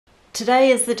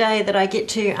Today is the day that I get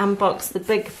to unbox the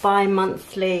big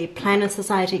bi-monthly Planner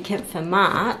Society kit for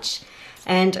March,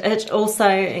 and it also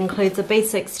includes a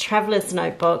B6 Traveller's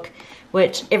Notebook,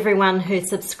 which everyone who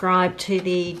subscribed to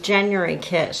the January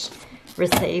kit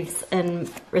receives in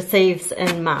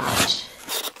March.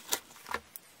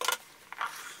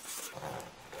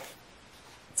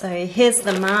 So here's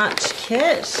the March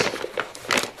kit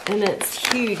in its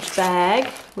huge bag,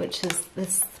 which is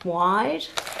this wide,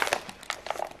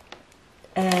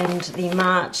 and the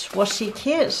March washi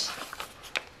kit.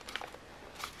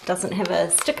 Doesn't have a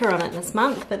sticker on it this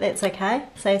month, but that's okay,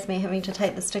 saves me having to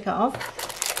take the sticker off.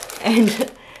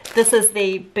 And this is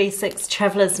the B6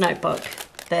 Traveller's Notebook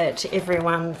that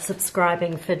everyone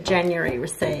subscribing for January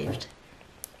received.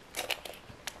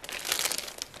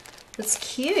 It's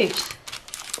cute.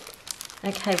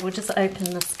 Okay, we'll just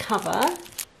open this cover.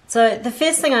 So the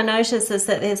first thing I notice is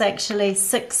that there's actually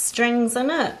 6 strings in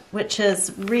it, which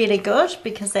is really good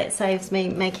because that saves me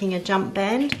making a jump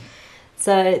band.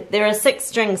 So there are 6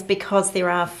 strings because there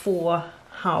are 4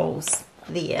 holes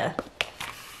there.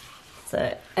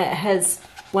 So it has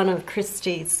one of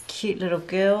Christie's cute little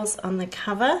girls on the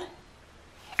cover.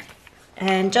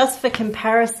 And just for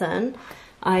comparison,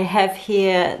 I have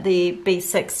here the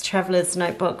B6 Traveller's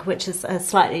Notebook, which is a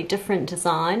slightly different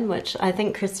design, which I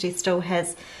think Christie still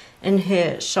has in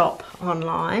her shop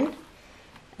online.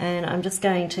 And I'm just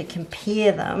going to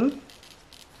compare them.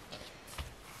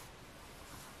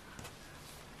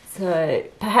 So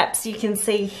perhaps you can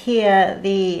see here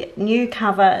the new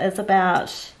cover is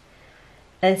about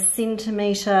 1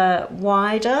 centimetre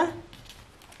wider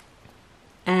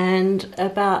and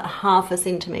about 1/2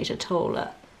 centimetre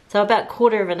taller. So about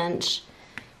 1/4 of an inch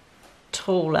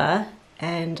taller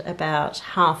and about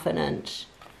 1/2 inch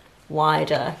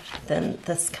wider than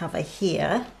this cover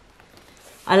here.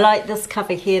 I like this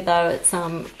cover here though, it's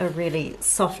a really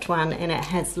soft one and it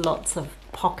has lots of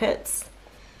pockets.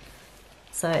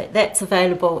 So that's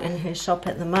available in her shop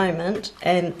at the moment,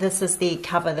 and this is the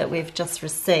cover that we've just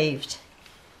received.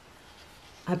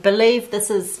 I believe this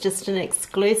is just an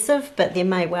exclusive, but there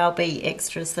may well be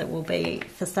extras that will be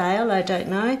for sale, I don't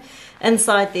know.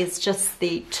 Inside there's just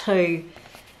the 2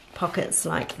 pockets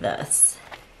like this.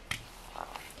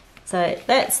 So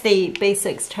that's the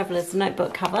B6 Traveller's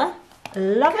Notebook cover.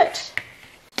 Love it!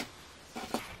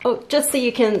 Oh, just so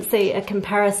you can see a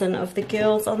comparison of the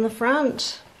girls on the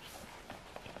front.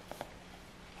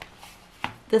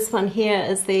 This one here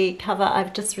is the cover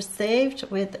I've just received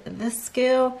with this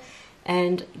girl,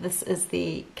 and this is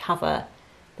the cover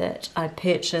that I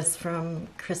purchased from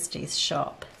Christie's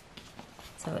shop.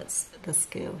 So it's this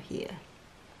girl here.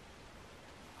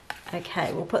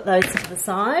 Okay, we'll put those to the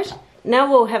side. Now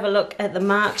we'll have a look at the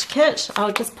March kit.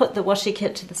 I'll just put the washi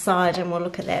kit to the side and we'll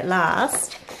look at that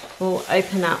last. We'll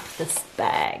open up this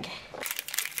bag.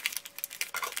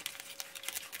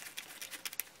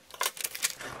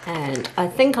 And I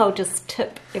think I'll just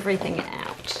tip everything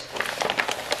out.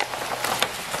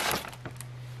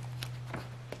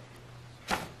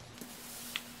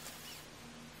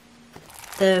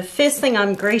 The first thing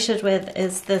I'm greeted with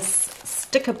is this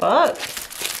sticker book.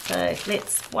 So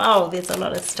wow, there's a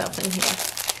lot of stuff in here.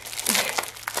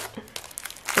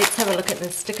 Let's have a look at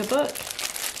the sticker book.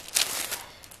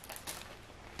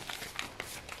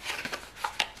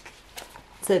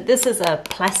 So this is a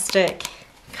plastic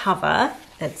cover.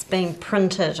 It's been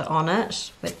printed on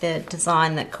it with the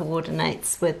design that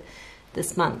coordinates with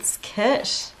this month's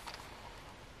kit.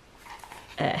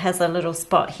 It has a little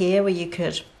spot here where you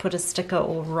could put a sticker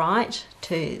or write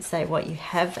to say what you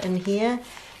have in here.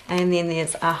 And then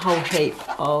there's a whole heap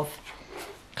of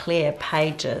clear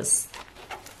pages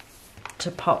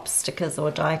to pop stickers or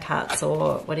die cuts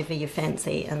or whatever you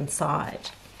fancy inside.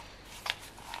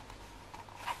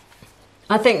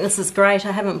 I think this is great.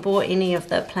 I haven't bought any of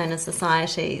the Planner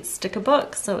Society sticker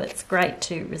books, so it's great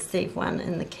to receive one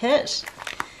in the kit.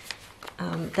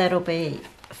 That'll be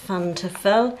fun to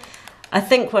fill. I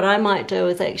think what I might do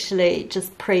is actually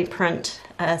just pre-print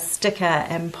a sticker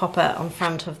and pop it on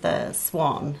front of the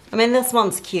swan. I mean, this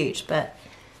one's cute, but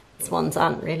swans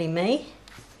aren't really me.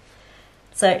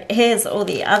 So here's all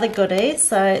the other goodies.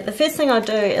 So the first thing I'll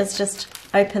do is just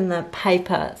open the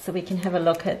paper so we can have a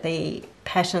look at the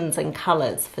patterns and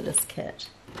colours for this kit.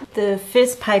 The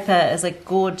first paper is a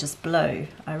gorgeous blue.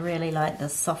 I really like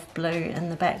this soft blue in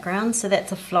the background, so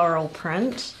that's a floral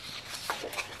print.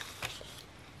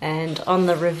 And on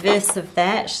the reverse of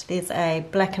that, there's a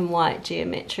black and white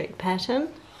geometric pattern.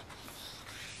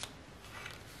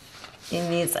 Then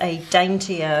there's a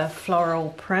daintier floral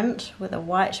print with a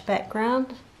white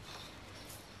background.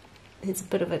 There's a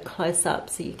bit of a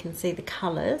close-up so you can see the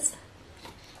colours.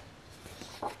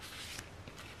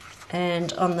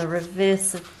 And on the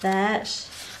reverse of that,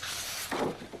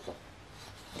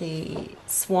 the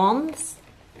swans.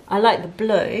 I like the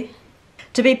blue.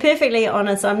 To be perfectly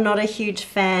honest, I'm not a huge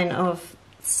fan of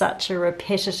such a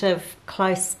repetitive,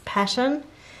 close pattern,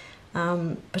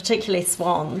 particularly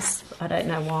swans. I don't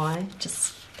know why,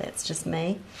 that's just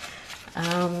me.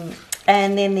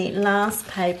 And then the last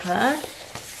paper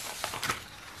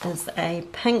is a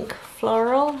pink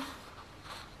floral,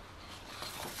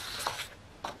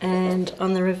 and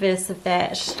on the reverse of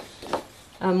that,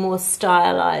 a more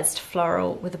stylized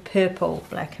floral with a purple,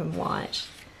 black and white.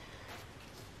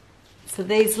 So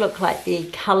these look like the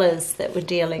colors that we're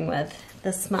dealing with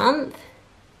this month.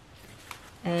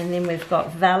 And then we've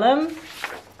got vellum.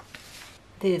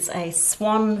 There's a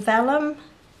swan vellum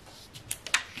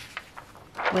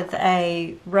with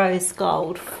a rose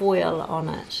gold foil on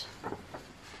it.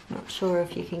 Not sure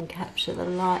if you can capture the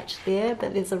light there,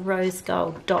 but there's a rose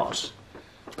gold dot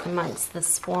amongst the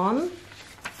swan.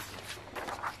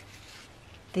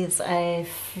 There's a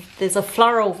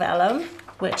floral vellum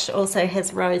which also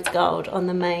has rose gold on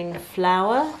the main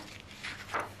flower.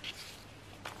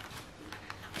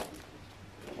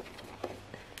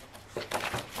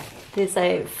 There's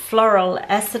a floral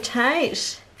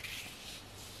acetate.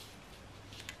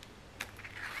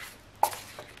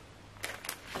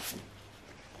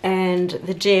 And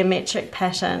the geometric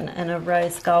pattern in a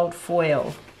rose gold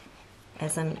foil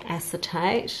as an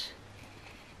acetate.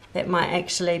 That might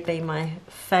actually be my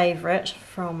favourite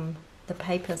from the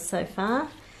papers so far.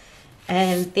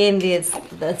 And then there's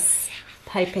this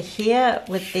paper here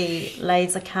with the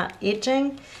laser cut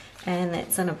edging, and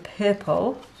that's in a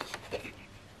purple,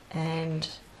 and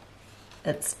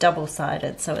it's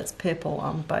double-sided, so it's purple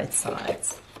on both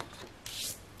sides.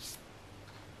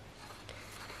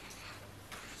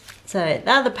 So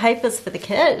they're the papers for the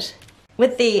kit.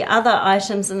 With the other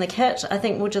items in the kit, I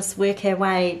think we'll just work our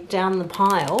way down the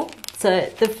pile. So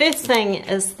the first thing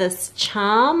is this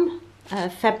charm, a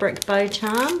fabric bow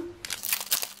charm.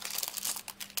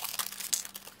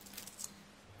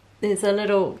 There's a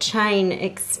little chain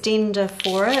extender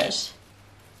for it.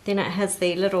 Then it has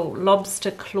the little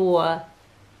lobster claw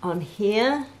on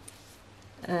here,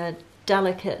 a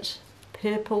delicate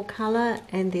purple colour,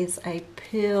 and there's a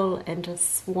pearl and a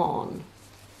swan.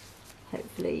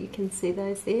 Hopefully you can see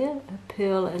those there, a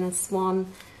pearl and a swan,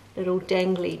 little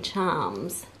dangly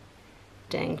charms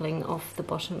dangling off the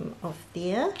bottom of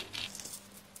there.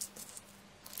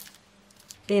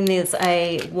 Then there's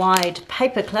a wide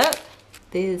paper clip.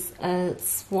 There's a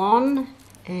swan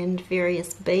and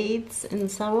various beads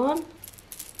and so on.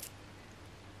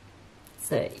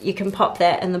 So you can pop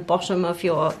that in the bottom of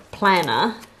your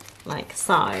planner like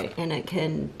so, and it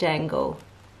can dangle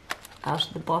out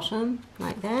of the bottom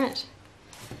like that.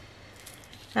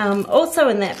 Also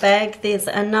in that bag there's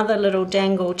another little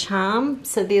dangle charm.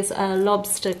 So there's a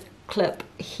lobster clip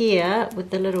here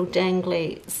with the little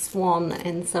dangly swan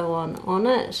and so on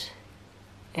it,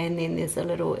 and then there's a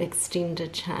little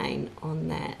extender chain on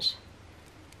that.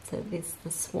 So there's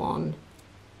the swan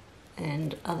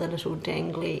and other little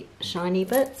dangly shiny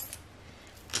bits.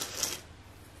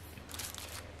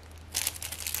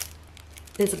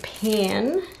 There's a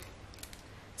pen.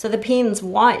 So the pen's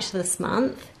white this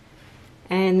month,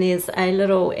 and there's a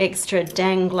little extra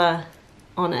dangler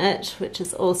on it, which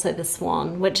is also the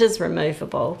swan, which is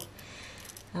removable.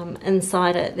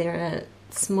 Inside it there are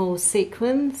small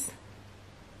sequins,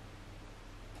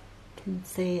 you can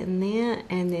see in there,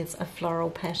 and there's a floral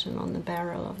pattern on the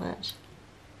barrel of it.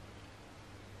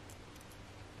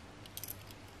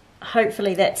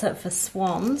 Hopefully that's it for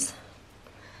swans.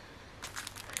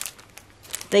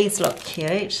 These look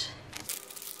cute.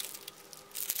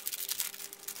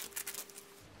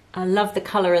 I love the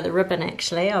colour of the ribbon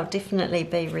actually. I'll definitely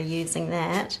be reusing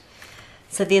that.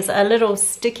 So there's a little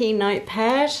sticky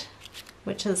notepad,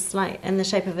 which is like in the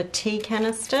shape of a tea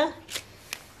canister.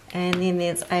 And then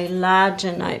there's a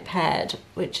larger notepad,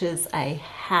 which is a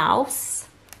house.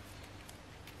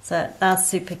 So they're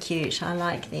super cute. I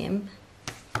like them.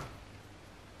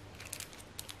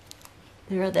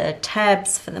 There are the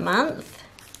tabs for the month.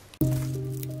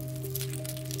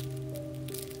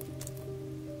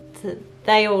 So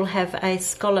they all have a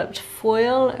scalloped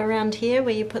foil around here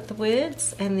where you put the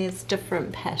words, and there's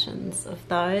different patterns of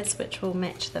those which will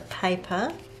match the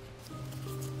paper.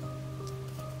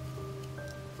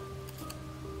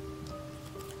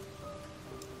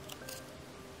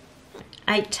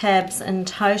 Eight tabs in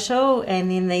total, and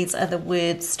then these are the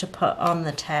words to put on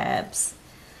the tabs.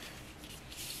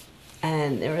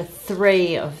 And there are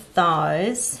 3 of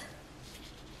those.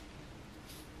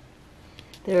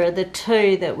 There are the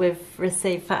 2 that we've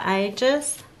received for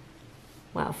ages.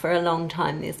 well, for a long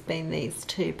time there's been these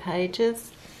 2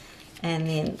 pages, and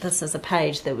then this is a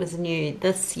page that was new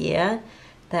this year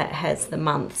that has the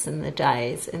months and the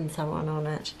days and so on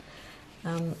it.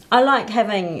 I like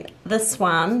having this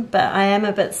one, but I am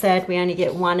a bit sad we only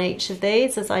get 1 each of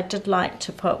these, as I did like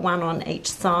to put 1 on each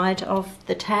side of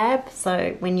the tab,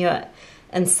 so when you're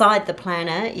inside the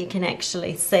planner you can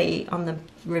actually see on the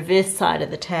reverse side of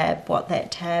the tab what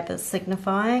that tab is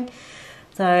signifying.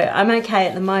 So I'm okay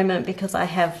at the moment because I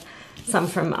have some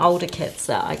from older kits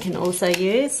that I can also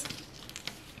use,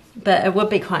 but it would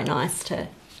be quite nice to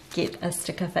get a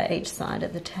sticker for each side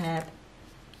of the tab,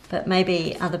 but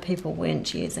maybe other people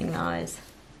weren't using those.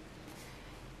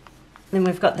 Then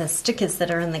we've got the stickers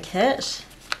that are in the kit.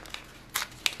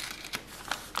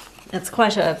 It's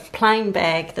quite a plain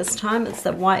bag this time. It's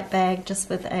the white bag just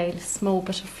with a small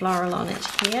bit of floral on it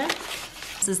here.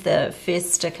 This is the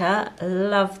first sticker. I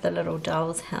love the little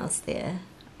doll's house there.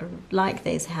 I like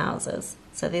these houses.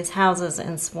 So there's houses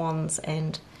and swans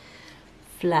and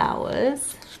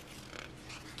flowers.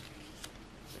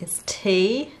 There's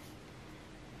tea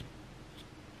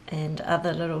and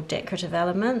other little decorative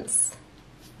elements,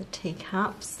 the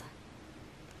teacups,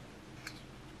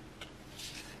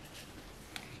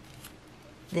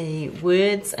 the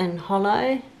words in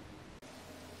hollow,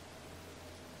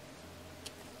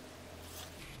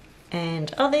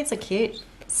 and oh, these are cute,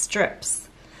 strips.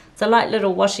 So like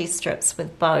little washi strips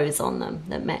with bows on them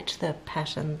that match the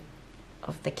pattern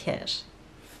of the kit.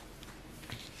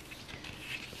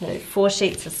 So 4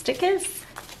 sheets of stickers.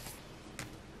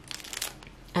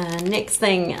 Next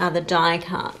thing are the die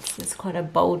cuts. There's quite a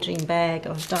bulging bag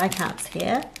of die cuts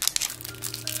here.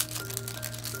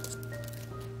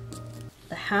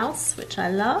 The house, which I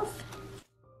love.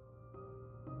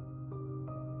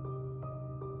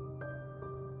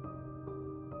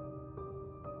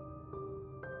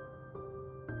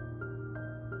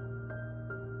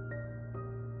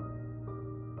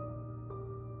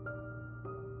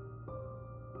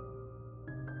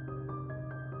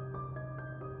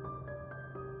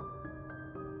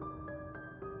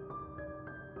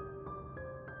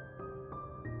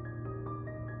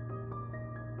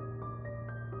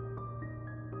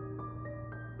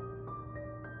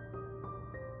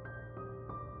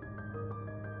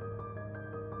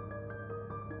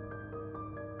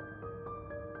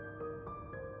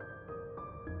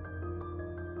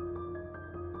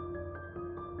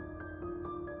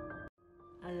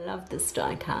 I love this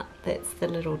die cut. That's the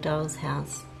little doll's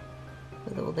house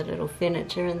with all the little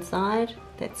furniture inside.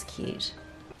 That's cute.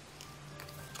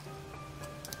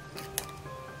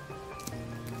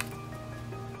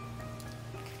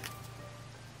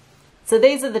 So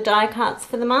these are the die cuts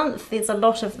for the month. There's a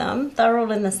lot of them. They're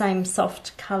all in the same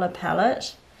soft colour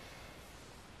palette.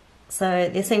 So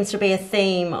there seems to be a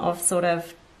theme of sort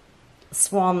of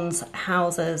swans,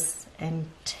 houses and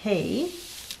tea.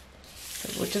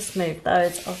 So we'll just move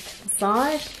those off to the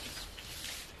side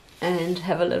and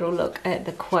have a little look at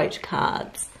the quote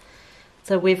cards.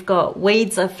 So we've got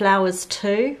weeds are flowers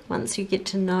too, once you get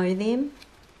to know them.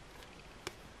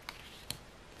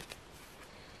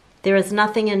 There is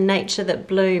nothing in nature that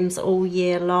blooms all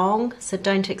year long, so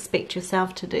don't expect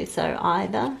yourself to do so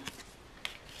either.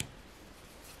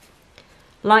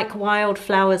 Like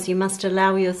wildflowers, you must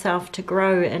allow yourself to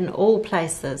grow in all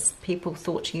places people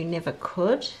thought you never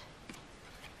could.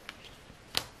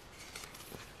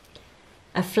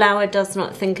 A flower does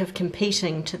not think of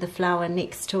competing to the flower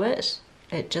next to it.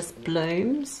 It just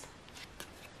blooms.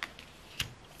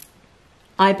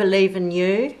 I believe in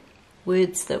you.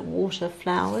 Words that water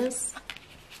flowers.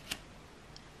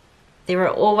 There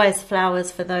are always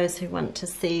flowers for those who want to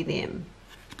see them.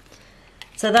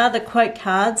 So they're the quote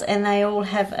cards, and they all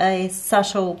have a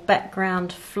subtle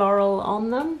background floral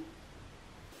on them.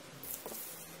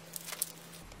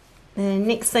 The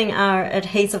next thing are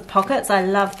adhesive pockets. I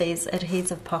love these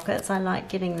adhesive pockets. I like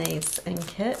getting these in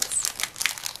kits.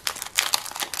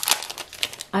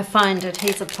 I find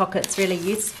adhesive pockets really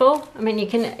useful. I mean, you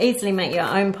can easily make your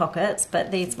own pockets,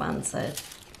 but these ones are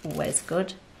always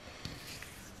good.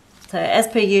 So as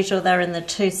per usual, they're in the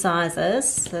 2 sizes.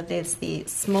 So there's the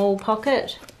small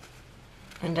pocket,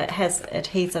 and it has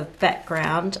adhesive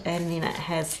background, and then it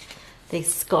has the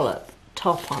scallop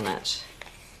top on it.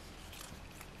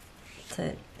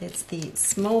 So there's the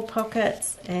small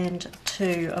pockets and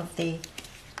 2 of the,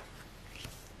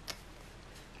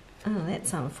 oh,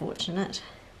 that's unfortunate,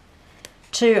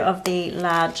 2 of the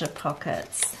larger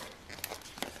pockets.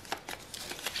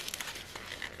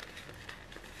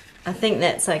 I think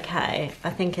that's okay. I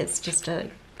think it's just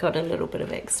got a little bit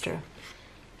of extra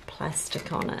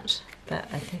plastic on it. but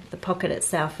I think the pocket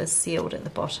itself is sealed at the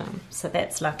bottom, so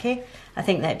that's lucky. I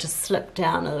think that just slipped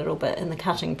down a little bit in the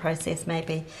cutting process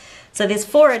maybe. So there's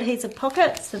 4 adhesive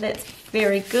pockets, so that's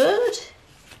very good.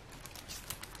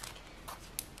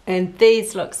 And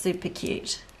these look super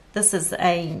cute. This is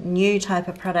a new type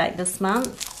of product this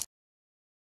month.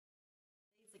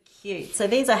 These are cute. So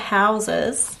these are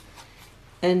houses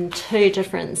in 2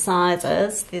 different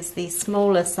sizes. There's the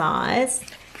smaller size,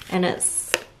 and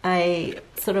it's a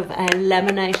sort of a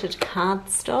laminated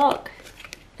cardstock.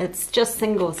 It's just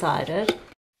single-sided,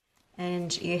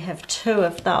 and you have 2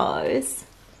 of those,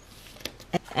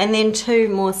 and then 2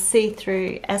 more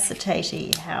see-through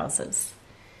acetate houses.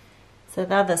 So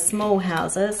they're the small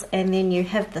houses, and then you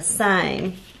have the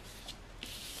same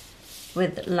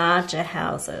with larger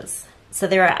houses. So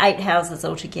there are 8 houses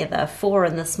altogether, 4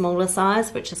 in the smaller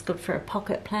size, which is good for a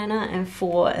pocket planner, and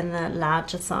 4 in the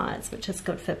larger size, which is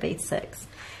good for B6.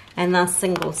 And they're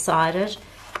single-sided.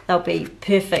 They'll be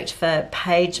perfect for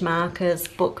page markers,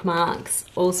 bookmarks,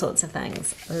 all sorts of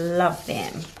things. Love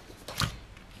them.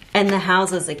 And the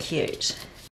houses are cute.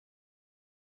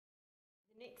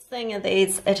 The next thing are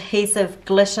these adhesive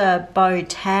glitter bow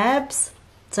tabs.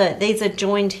 So these are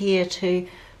joined here to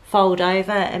fold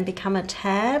over and become a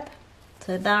tab.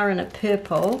 So they're in a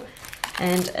purple,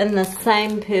 and in the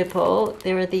same purple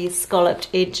there are these scalloped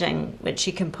edging which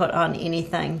you can put on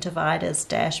anything, dividers,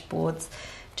 dashboards,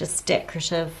 just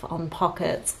decorative on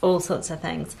pockets, all sorts of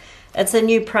things. It's a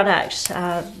new product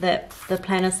that the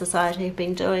Planner Society have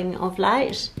been doing of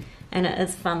late, and it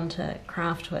is fun to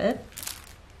craft with.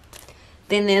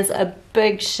 Then there's a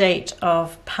big sheet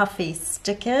of puffy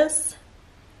stickers.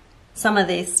 Some of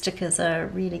these stickers are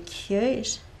really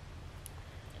cute,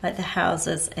 like the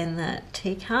houses and the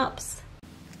teacups.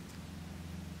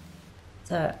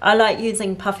 So I like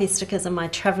using puffy stickers in my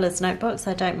traveller's notebooks.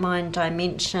 I don't mind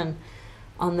dimension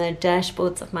on the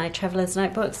dashboards of my traveller's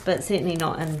notebooks, but certainly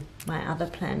not in my other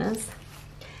planners.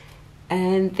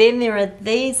 And then there are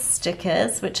these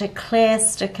stickers, which are clear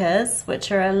stickers,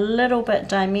 which are a little bit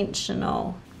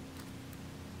dimensional.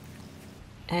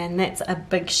 And that's a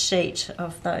big sheet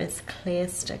of those clear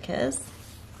stickers.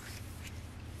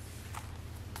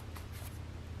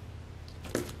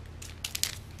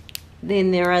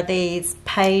 Then there are these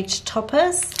page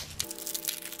toppers.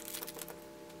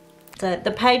 So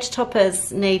the page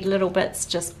toppers need little bits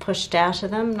just pushed out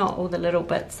of them. Not all the little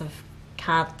bits of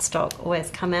cardstock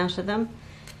always come out of them,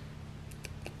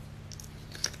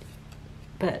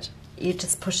 but you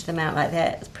just push them out like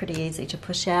that. It's pretty easy to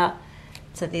push out.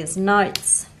 So there's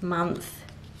notes, month,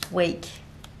 week,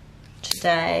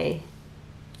 today,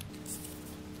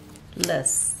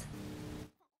 lists.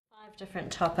 5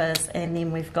 different toppers, and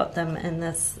then we've got them in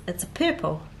this, it's a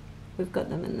purple. We've got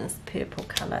them in this purple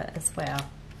colour as well.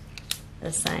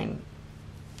 The same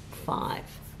 5.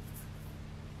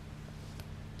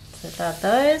 So they're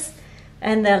those.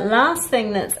 And the last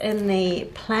thing that's in the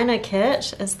planner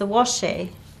kit is the washi.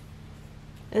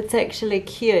 It's actually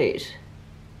cute.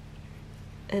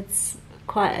 It's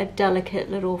quite a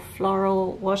delicate little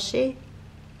floral washi.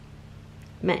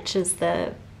 Matches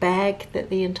the bag that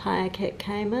the entire kit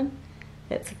came in.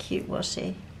 That's a cute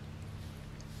washi.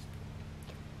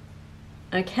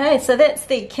 Okay, so that's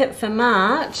the kit for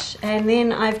March, and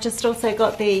then I've just also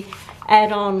got the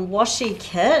add-on washi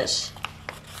kit.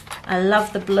 I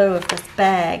love the blue of this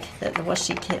bag that the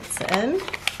washi kit's in.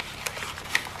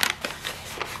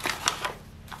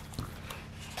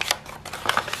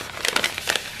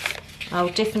 I'll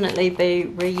definitely be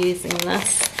reusing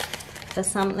this for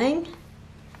something.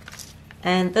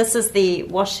 And this is the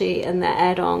washi in the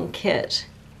add-on kit.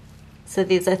 So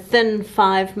there's a thin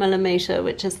 5mm,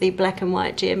 which is the black and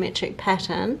white geometric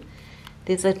pattern.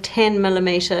 There's a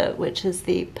 10mm, which is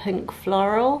the pink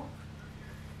floral.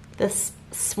 This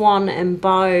swan and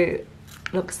bow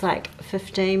looks like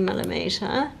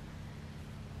 15mm.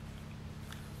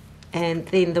 And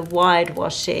then the wide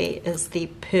washi is the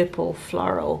purple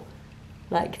floral,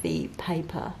 like the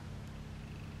paper.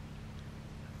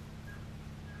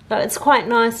 But it's quite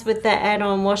nice with the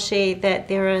add-on washi that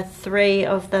there are 3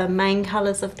 of the main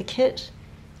colours of the kit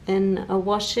in a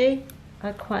washi.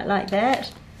 I quite like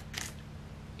that.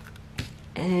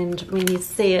 And when you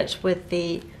see it with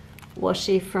the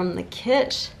washi from the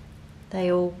kit,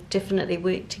 they all definitely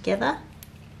work together.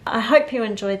 I hope you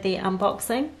enjoyed the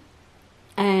unboxing,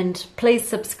 and please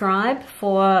subscribe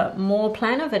for more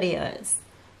planner videos.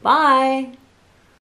 Bye!